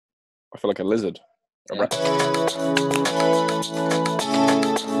I feel like a lizard. Yeah.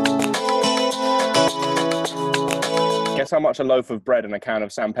 Guess how much a loaf of bread and a can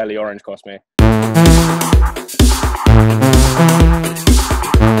of San Pelli orange cost me?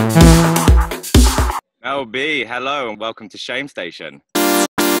 Mel B, hello and welcome to Shame Station.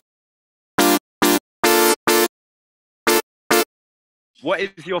 What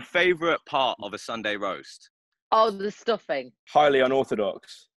is your favourite part of a Sunday roast? Oh, the stuffing. Highly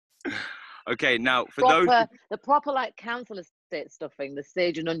unorthodox. Okay, now for The proper like council estate stuffing, the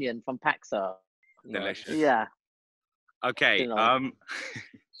sage and onion from Paxo. delicious. Yeah. Okay,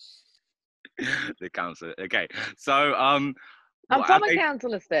 the council. Okay, so I'm from a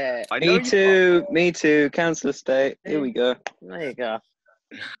council estate. Me too. Council estate. Here we go. There you go.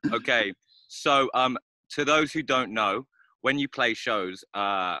 Okay, so to those who don't know, when you play shows,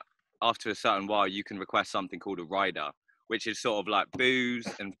 after a certain while, you can request something called a rider, which is sort of like booze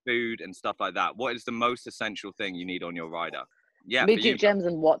and food and stuff like that. What is the most essential thing you need on your rider? Yeah, Midget gems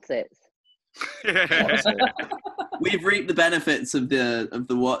and what's it? We've reaped the benefits of the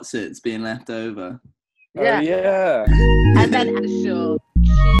what's-its being left over. Yeah. Oh, yeah. And then at the show,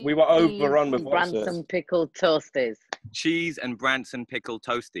 We were overrun with Branson pickled toasties. cheese and Branson pickle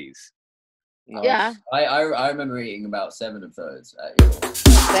toasties. Nice. Yeah. I remember eating about 7 of those.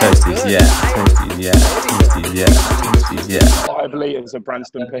 Toasties, yeah. Toasties, yeah. Toasties, yeah. Toasties, yeah. 5 litres of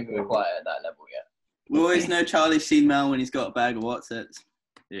Branston pickle. Quite at that level yet. We always know Charlie's seen Mel when he's got a bag of what's-its.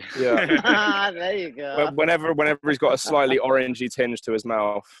 Yeah. There you go. Whenever he's got a slightly orangey tinge to his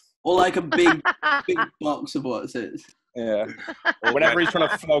mouth. Or like a big box of what's-its. Yeah. Or whenever he's trying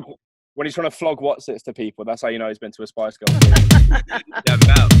to flog what's-its to people, that's how you know he's been to a Spice Girl.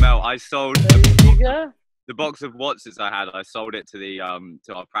 Yeah, Mel, I sold the box of what's-its I had. I sold it to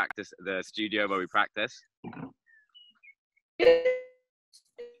to our practice, the studio where we practice,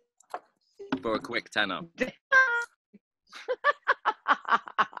 for a quick tenner.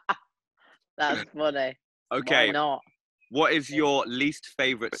 That's funny. Okay. Why not? What is your least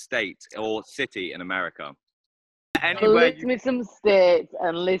favorite state or city in America? List me some states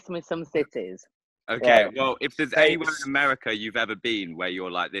and list me some cities. Okay, well, if there's anywhere in America you've ever been where you're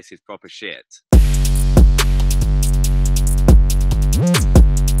like, this is proper shit.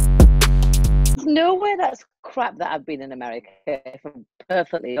 There's nowhere that's crap that I've been in America, if I'm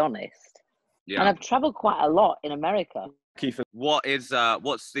perfectly honest. Yeah. And I've travelled quite a lot in America.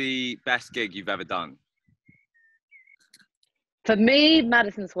 What's the best gig you've ever done? For me,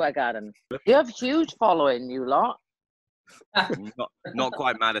 Madison Square Garden. You have huge following, you lot. Not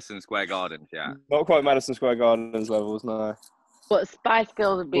quite Madison Square Garden, yeah. Not quite Madison Square Garden's levels, no. But Spice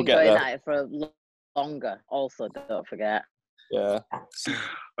Girls have been We'll get going there. at it for longer, also, don't forget. Yeah.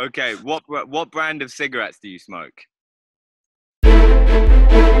 Okay, what brand of cigarettes do you smoke?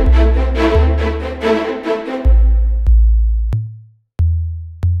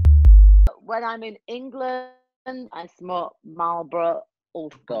 When I'm in England, I smoke Marlboro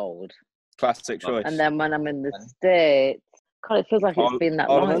Old Gold. Classic choice. And then when I'm in the States, God, it feels like it's been that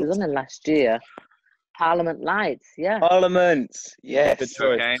long. It was only last year. Parliament Lights, yeah. Parliament, yes. Good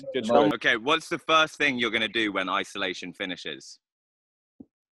choice. Okay. Good choice. Okay, what's the first thing you're going to do when isolation finishes?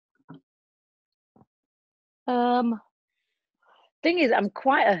 Thing is, I'm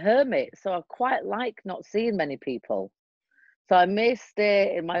quite a hermit, so I quite like not seeing many people. So I may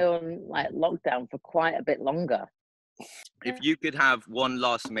stay in my own like lockdown for quite a bit longer. If you could have one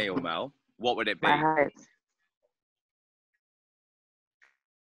last meal, Mel, what would it be?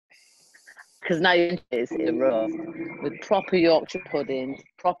 Because now it's in a row with proper Yorkshire pudding,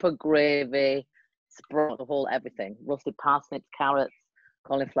 proper gravy, sprout, the whole everything, roasted parsnips, carrots,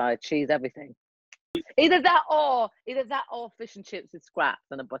 cauliflower, cheese, everything. Either that or fish and chips with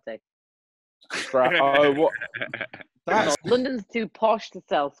scraps and a butty. Oh, what? London's too posh to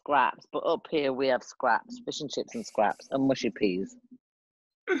sell scraps, but up here we have scraps, fish and chips and scraps, and mushy peas.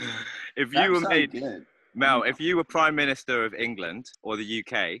 If you were Mel, if you were Prime Minister of England or the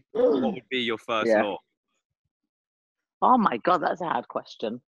UK, what would be your first law? Oh my God, that's a hard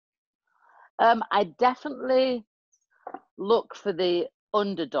question. I definitely look for the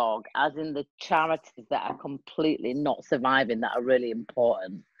underdog, as in the charities that are completely not surviving, that are really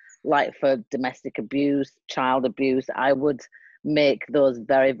important. Like for domestic abuse, child abuse, I would make those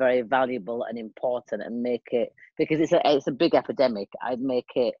very, very valuable and important, and make it, because it's a big epidemic. I'd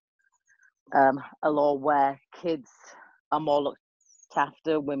make it a law where kids are more looked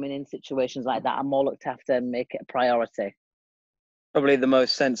after, women in situations like that are more looked after, and make it a priority. Probably the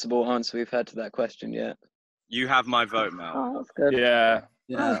most sensible answer we've had to that question yet. You have my vote, Mel. Oh, that's good. Yeah.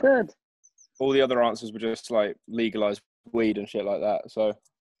 Oh, good. All the other answers were just like legalized weed and shit like that. So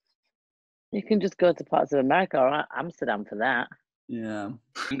You can just go to parts of America or Amsterdam for that. Yeah.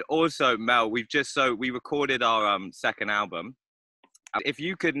 And also, Mel, we recorded our second album. If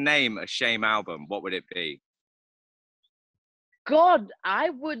you could name a Shame album, what would it be? God, I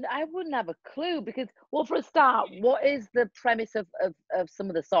wouldn't have a clue because, well, for a start, what is the premise of some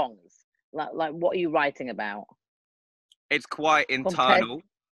of the songs? Like what are you writing about? It's quite internal.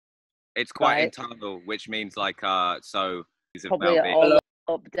 It's quite Right. internal, which means like so. Probably Mel B. all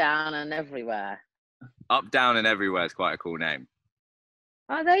up, down, and everywhere. Up, Down, and Everywhere is quite a cool name.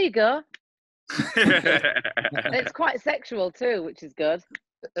 Oh, there you go. It's quite sexual too, which is good.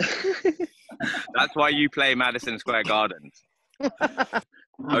 That's why you play Madison Square Gardens.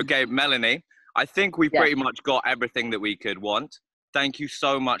 Okay, Melanie, I think we pretty much got everything that we could want. Thank you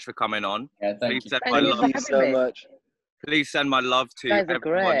so much for coming on. Yeah, thank you. Thank you so much. Please send my love to You guys are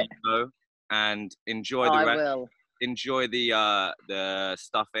everyone great. you know, and enjoy Oh, the I rest. will. Enjoy the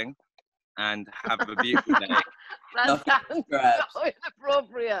stuffing, and have a beautiful day. That sounds so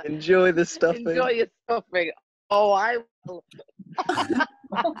inappropriate. Enjoy the stuffing. Enjoy your stuffing. Oh, I will.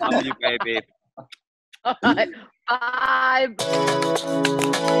 Love you, baby. All right. Bye.